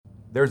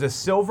there's a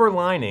silver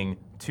lining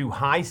to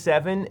high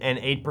 7 and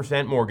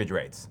 8% mortgage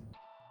rates.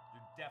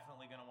 You're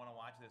definitely going to want to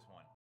watch this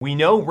one. We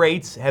know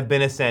rates have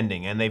been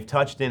ascending, and they've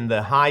touched in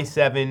the high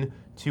 7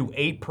 to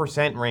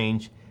 8%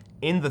 range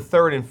in the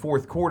third and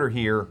fourth quarter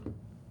here.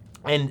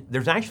 And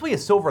there's actually a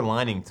silver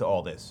lining to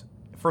all this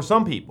for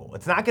some people.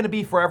 It's not going to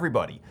be for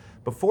everybody.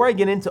 Before I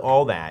get into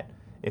all that,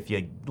 if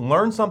you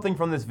learn something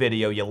from this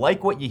video, you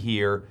like what you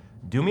hear,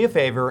 do me a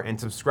favor and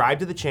subscribe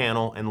to the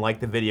channel and like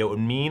the video. It would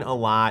mean a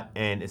lot,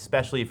 and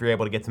especially if you're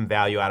able to get some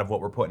value out of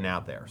what we're putting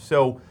out there.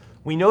 So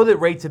we know that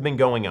rates have been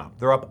going up.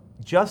 They're up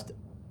just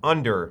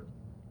under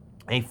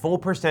a full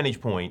percentage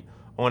point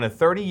on a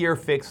 30-year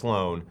fixed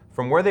loan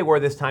from where they were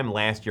this time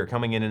last year,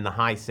 coming in the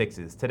high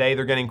 6s. Today,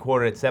 they're getting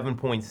quoted at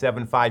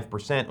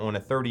 7.75% on a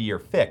 30-year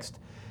fixed.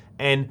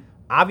 And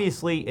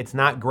obviously, it's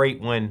not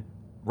great when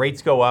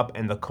rates go up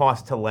and the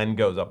cost to lend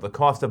goes up. The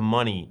cost of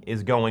money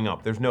is going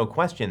up. There's no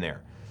question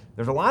there.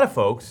 There's a lot of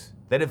folks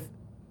that have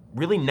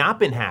really not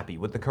been happy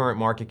with the current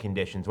market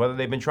conditions, whether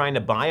they've been trying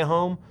to buy a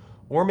home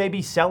or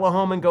maybe sell a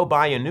home and go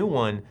buy a new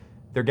one.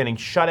 They're getting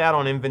shut out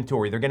on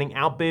inventory. They're getting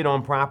outbid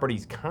on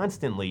properties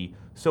constantly.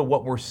 So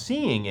what we're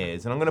seeing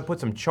is, and I'm going to put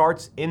some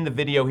charts in the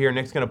video here,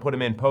 Nick's going to put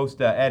them in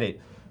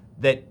post-edit,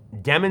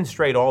 that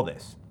demonstrate all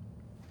this.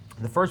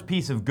 The first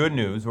piece of good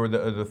news, or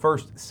the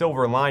first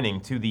silver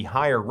lining to the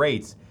higher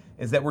rates,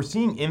 is that we're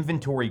seeing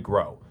inventory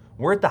grow.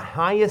 We're at the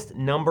highest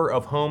number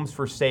of homes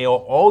for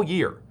sale all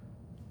year.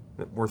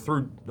 We're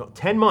through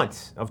 10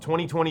 months of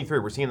 2023.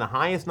 We're seeing the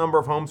highest number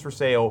of homes for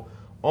sale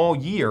all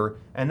year,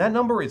 and that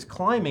number is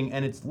climbing,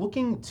 and it's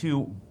looking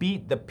to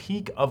beat the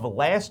peak of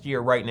last year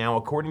right now,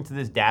 according to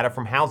this data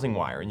from Housing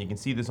Wire, and you can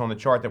see this on the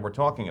chart that we're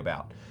talking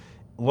about.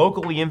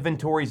 Locally,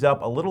 inventory's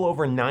up a little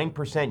over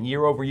 9%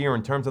 year over year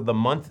in terms of the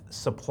month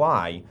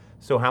supply.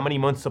 So how many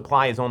months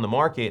supply is on the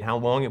market, how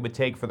long it would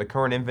take for the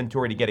current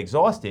inventory to get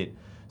exhausted.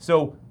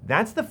 So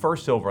that's the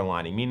first silver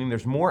lining, meaning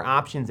there's more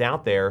options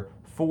out there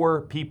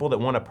for people that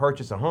want to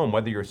purchase a home,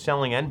 whether you're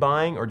selling and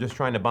buying or just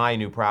trying to buy a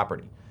new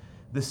property.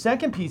 The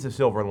second piece of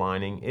silver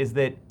lining is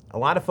that a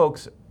lot of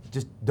folks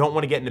just don't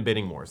want to get into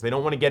bidding wars. They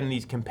don't want to get in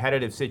these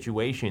competitive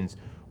situations.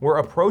 We're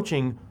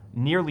approaching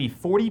nearly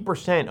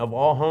 40% of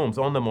all homes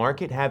on the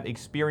market have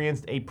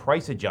experienced a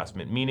price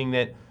adjustment, meaning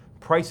that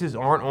prices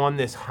aren't on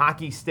this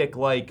hockey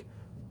stick-like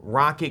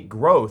rocket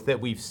growth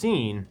that we've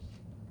seen.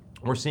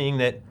 We're seeing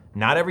that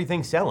not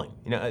everything's selling.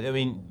 I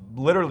mean,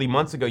 literally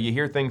months ago, you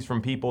hear things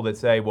from people that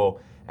say, well,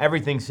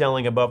 everything's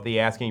selling above the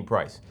asking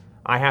price.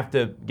 I have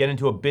to get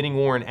into a bidding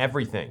war on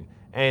everything.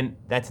 And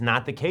that's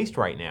not the case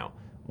right now.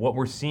 What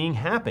we're seeing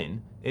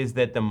happen is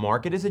that the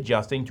market is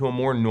adjusting to a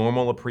more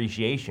normal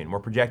appreciation. We're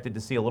projected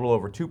to see a little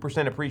over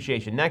 2%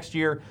 appreciation next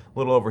year, a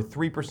little over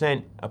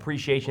 3%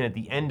 appreciation at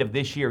the end of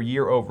this year,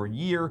 year over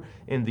year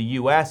in the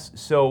US.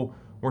 So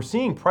we're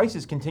seeing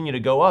prices continue to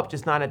go up,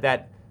 just not at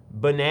that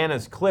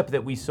bananas clip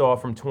that we saw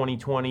from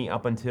 2020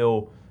 up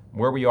until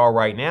where we are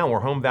right now, where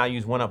home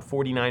values went up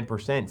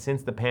 49%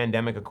 since the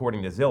pandemic,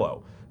 according to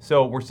Zillow.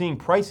 So we're seeing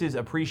prices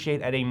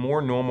appreciate at a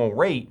more normal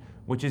rate,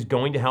 which is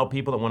going to help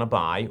people that want to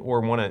buy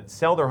or want to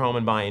sell their home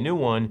and buy a new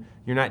one.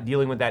 You're not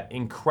dealing with that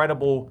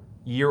incredible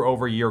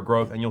year-over-year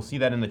growth, and you'll see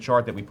that in the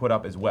chart that we put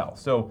up as well.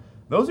 So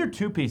those are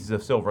two pieces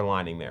of silver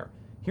lining there.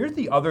 Here's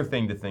the other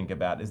thing to think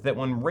about, is that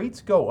when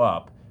rates go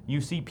up, you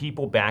see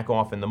people back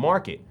off in the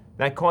market.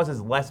 That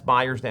causes less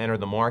buyers to enter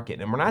the market,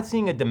 and we're not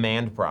seeing a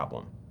demand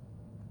problem.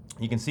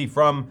 You can see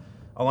from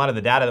a lot of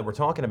the data that we're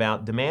talking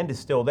about, demand is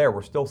still there.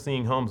 We're still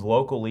seeing homes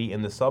locally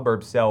in the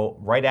suburbs sell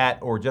right at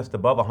or just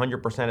above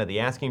 100% of the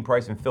asking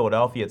price. In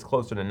Philadelphia, it's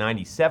closer to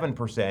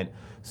 97%.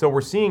 So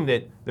we're seeing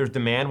that there's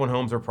demand when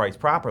homes are priced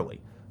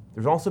properly.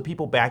 There's also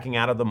people backing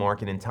out of the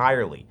market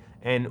entirely.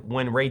 And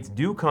when rates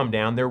do come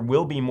down, there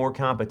will be more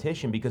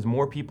competition because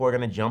more people are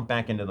going to jump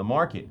back into the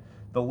market.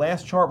 The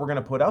last chart we're going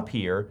to put up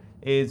here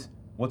is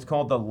what's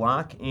called the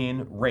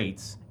lock-in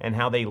rates and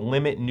how they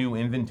limit new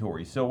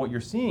inventory. So what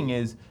you're seeing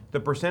is the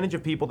percentage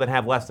of people that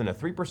have less than a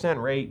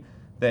 3% rate,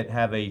 that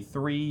have a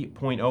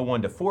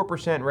 3.01 to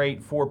 4%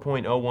 rate,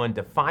 4.01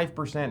 to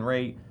 5%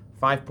 rate,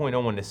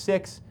 5.01 to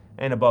 6,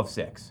 and above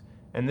 6.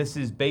 And this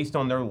is based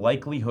on their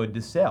likelihood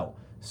to sell.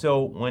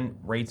 So when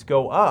rates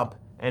go up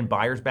and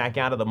buyers back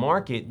out of the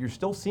market, you're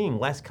still seeing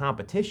less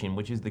competition,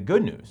 which is the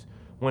good news.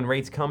 When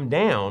rates come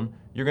down,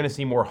 you're going to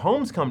see more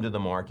homes come to the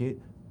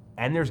market,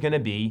 and there's going to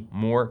be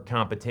more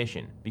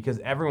competition because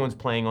everyone's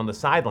playing on the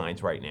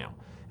sidelines right now.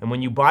 And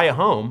when you buy a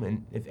home,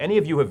 and if any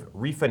of you have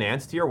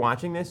refinanced here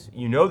watching this,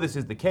 you know this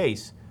is the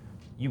case,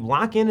 you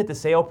lock in at the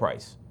sale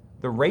price.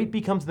 The rate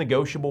becomes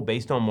negotiable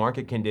based on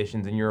market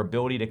conditions and your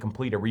ability to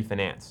complete a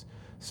refinance.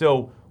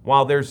 So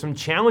while there's some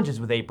challenges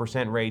with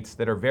 8% rates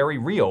that are very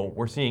real,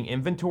 we're seeing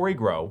inventory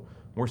grow,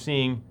 we're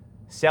seeing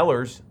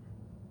sellers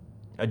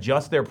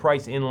adjust their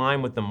price in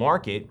line with the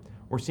market.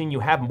 We're seeing you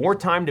have more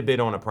time to bid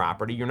on a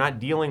property. You're not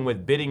dealing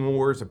with bidding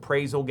wars,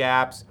 appraisal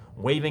gaps,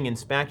 waiving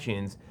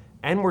inspections.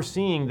 And we're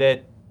seeing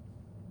that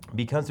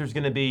because there's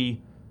going to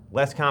be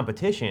less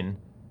competition,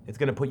 it's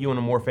going to put you in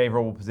a more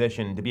favorable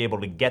position to be able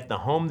to get the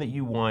home that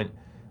you want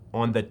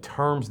on the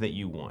terms that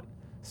you want.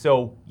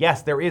 So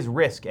yes, there is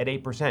risk at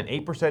 8%.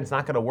 8% is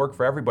not going to work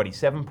for everybody.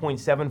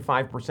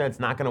 7.75% is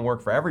not going to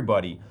work for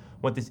everybody.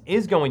 What this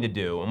is going to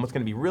do, and what's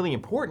going to be really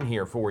important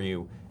here for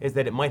you, is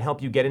that it might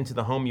help you get into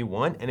the home you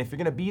want. And if you're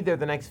going to be there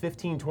the next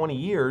 15, 20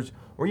 years,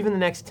 or even the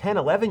next 10,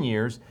 11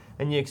 years,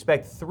 and you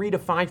expect 3 to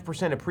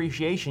 5%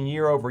 appreciation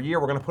year over year,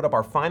 we're going to put up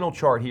our final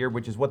chart here,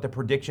 which is what the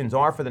predictions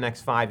are for the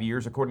next 5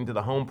 years, according to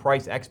the Home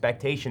Price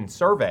Expectation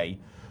Survey,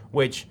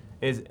 which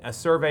is a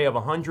survey of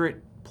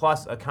 100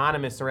 plus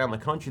economists around the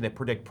country that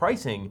predict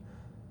pricing.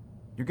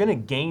 You're going to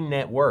gain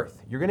net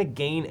worth. You're going to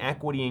gain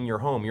equity in your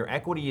home. Your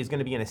equity is going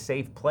to be in a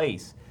safe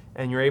place,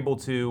 and you're able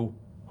to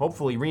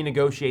hopefully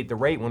renegotiate the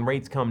rate when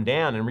rates come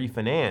down and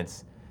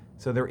refinance.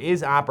 So there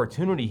is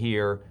opportunity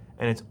here,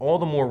 and it's all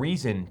the more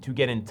reason to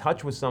get in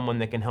touch with someone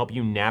that can help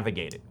you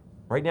navigate it.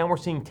 Right now we're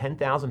seeing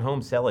 10,000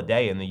 homes sell a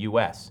day in the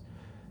US.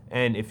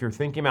 And if you're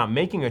thinking about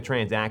making a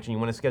transaction, you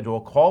want to schedule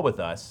a call with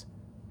us,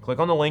 click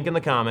on the link in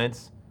the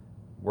comments.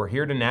 We're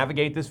here to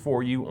navigate this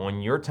for you on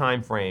your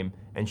time frame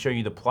and show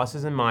you the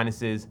pluses and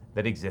minuses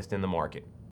that exist in the market.